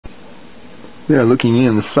We are looking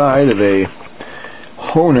inside of a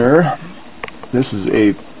Hohner. This is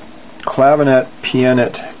a Clavinet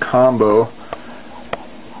Pianet combo.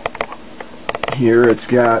 Here it's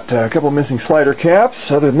got a couple missing slider caps.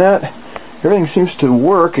 Other than that, everything seems to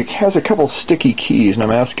work. It has a couple sticky keys, and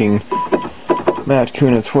I'm asking Matt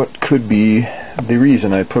Kunitz what could be the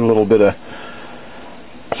reason. I put a little bit of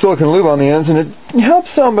silicone lube on the ends, and it helps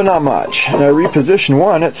some, but not much. And I repositioned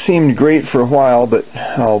one. It seemed great for a while, but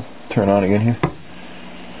I'll turn on again here.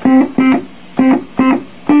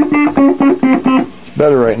 It's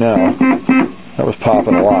better right now. That was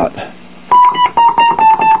popping a lot.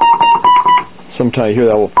 Sometimes you hear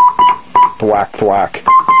that little thwack thwack.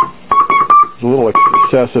 It's a little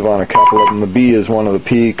excessive on a couple of them. The B is one of the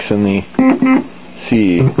peaks, and the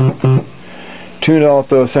C. Tuned out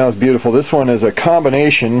though, sounds beautiful. This one is a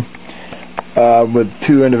combination with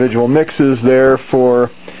two individual mixes there for,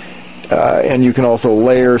 and you can also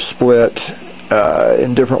layer split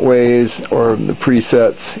in different ways, or the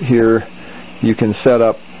presets here you can set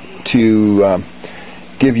up to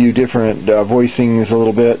give you different voicings a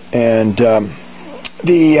little bit, and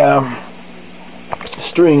the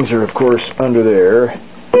strings are of course under there,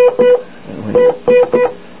 and when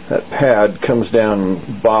that pad comes down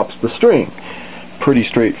and bops the string. Pretty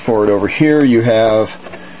straightforward. Over here you have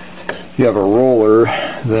a roller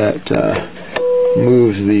that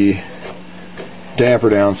moves the damper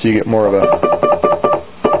down, so you get more of a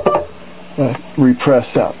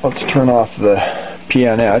repressed sound. Let's turn off the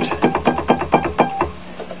pianet.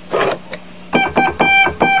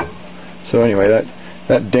 So anyway,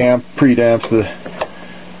 that pre-damps the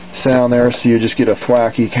sound there, so you just get a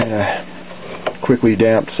thwacky kind of quickly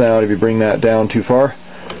damped sound if you bring that down too far.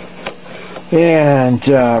 And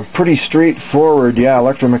pretty straightforward, yeah,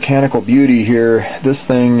 electromechanical beauty here. This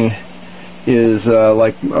thing is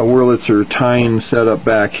like a Wurlitzer tine setup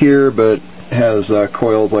back here, but has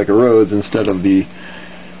coils like a Rhodes instead of the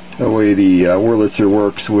way the Wurlitzer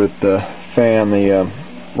works with the fan, the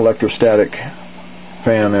electrostatic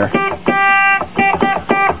fan there.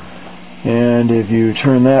 And if you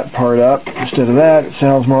turn that part up instead of that, it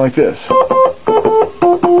sounds more like this.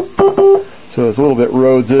 So it's a little bit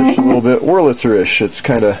Rhodes-ish, a little bit Wurlitzer-ish. It's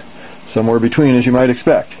kind of somewhere between, as you might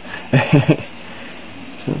expect.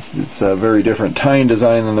 It's a very different tine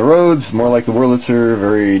design than the Rhodes, more like the Wurlitzer,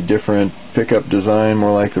 very different pickup design,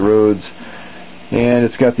 more like the Rhodes. And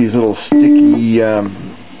it's got these little sticky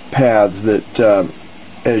pads that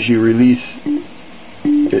as you release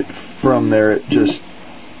it from there, it just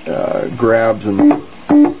grabs and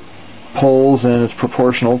pulls, and it's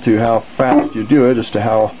proportional to how fast you do it as to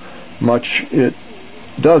how much it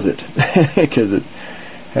does it, because it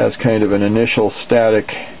has kind of an initial static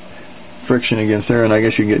friction against there. And I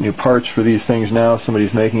guess you can get new parts for these things now.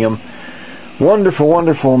 Somebody's making them. Wonderful,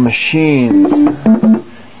 wonderful machines.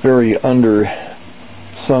 Very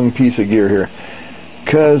undersung piece of gear here,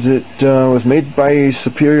 because it was made by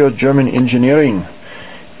Superior German Engineering,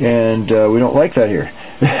 and we don't like that here.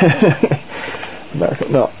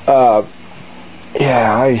 No,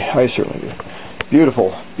 yeah, I certainly do.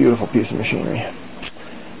 Beautiful, beautiful piece of machinery.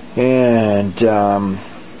 And I'm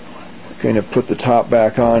going to put the top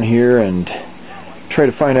back on here and try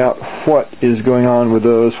to find out what is going on with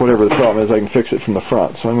those. Whatever the problem is, I can fix it from the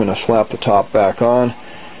front. So I'm going to slap the top back on,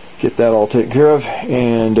 get that all taken care of,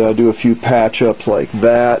 and do a few patch-ups like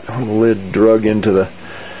that. The lid drug into the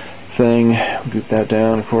thing. Boot that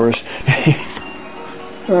down, of course.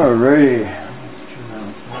 Alrighty.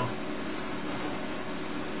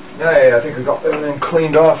 Hey, I think we've got everything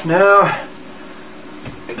cleaned off now.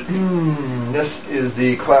 This is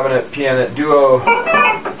the Clavinet Pianet Duo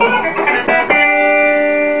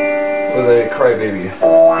with a crybaby.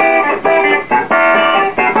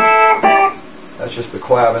 That's just the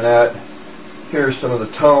clavinet. Here's some of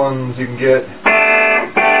the tones you can get.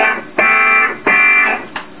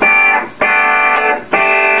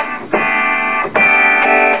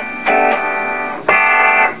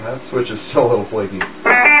 That switch is still a little flaky.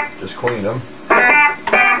 Just clean them.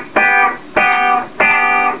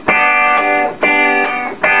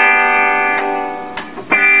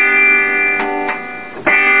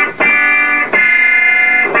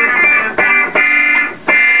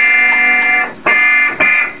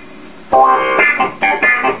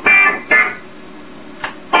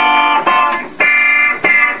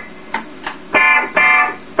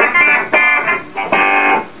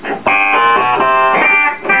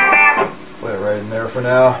 Put it right in there for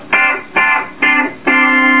now.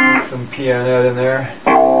 Some pianet in there.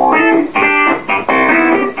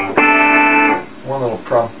 One little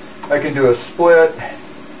problem. I can do a split,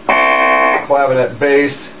 clavinet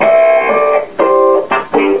bass,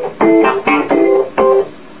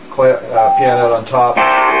 on top.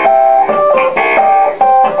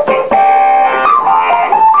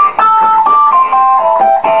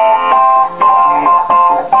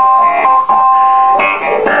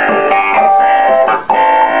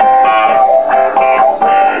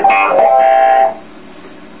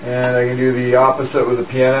 And I can do the opposite with the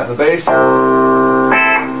pianet and the bass.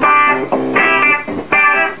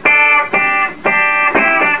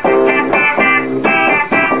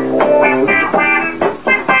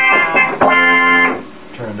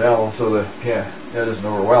 Down so the piano isn't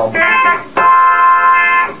overwhelmed. A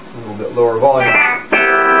little bit lower volume.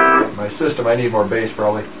 My system, I need more bass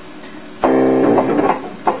probably.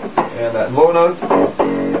 And that low note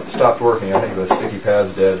stopped working. I think the sticky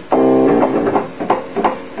pad's dead.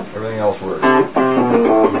 Everything else works.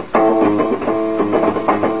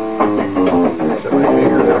 Except my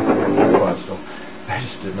finger there. So I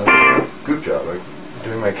just did another good job of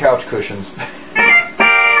doing my couch cushions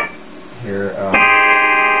here.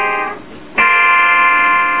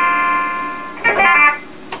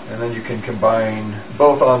 And then you can combine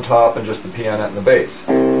both on top and just the pianet and the bass.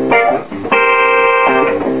 I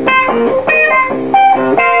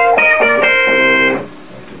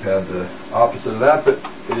could have had the opposite of that, but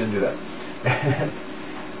they didn't do that.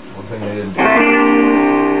 One thing they didn't do.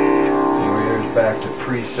 Anyway, there's back to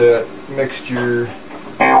preset mixture.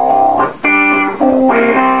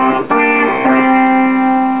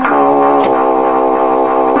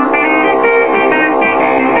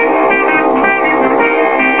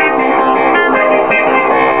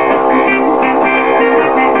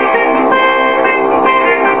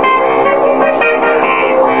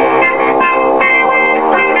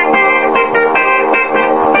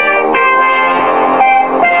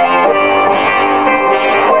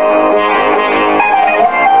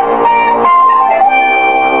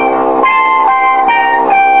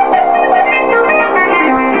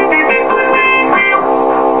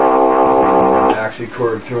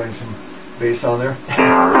 Chord throwing some bass on there.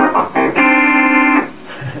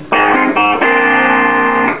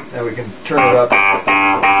 Now we can turn it up the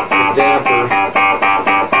damper.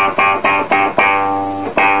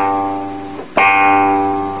 A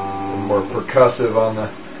little more percussive on the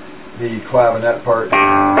clavinet part.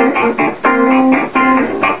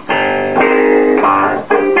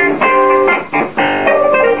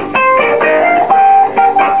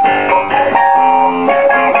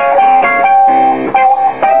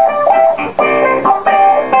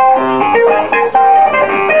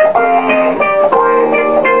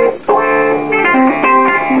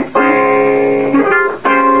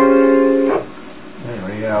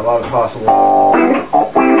 A lot of possible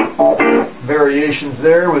variations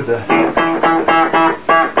there with the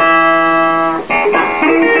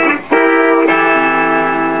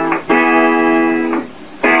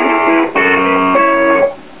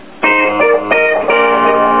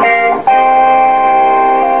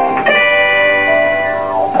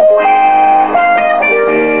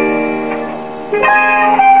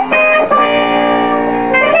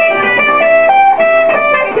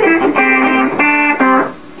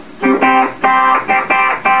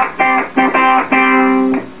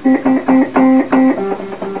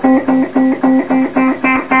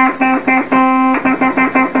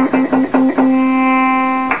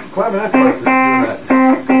clavinet part that's doing that,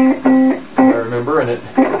 I remember, and it's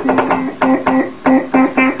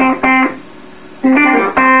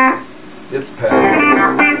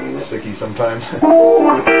pad sticky sometimes.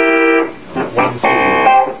 One sticky.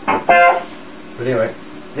 But anyway,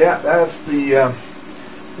 yeah, that's the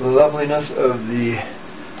loveliness of the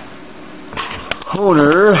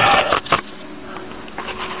Hohner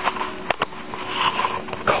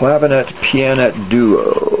Clavinet Pianet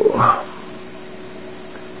Duo.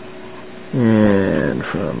 And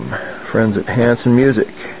from friends at Hanson Music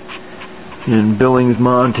in Billings,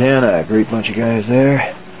 Montana. Great bunch of guys there.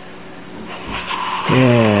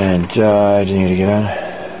 And I just need to get on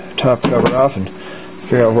top cover off and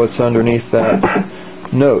figure out what's underneath that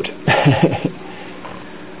note.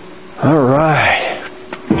 Alright.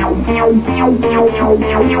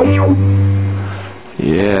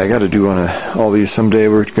 Yeah, I got to do all these someday.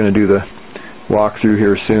 We're going to do the walkthrough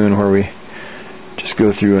here soon where we just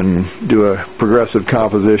go through and do a progressive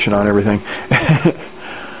composition on everything.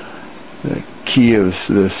 The key of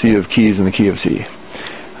the C of keys and the key of C.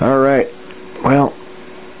 Alright, well,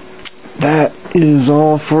 that is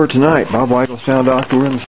all for tonight. Bob Weichel, Sound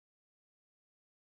Doctor.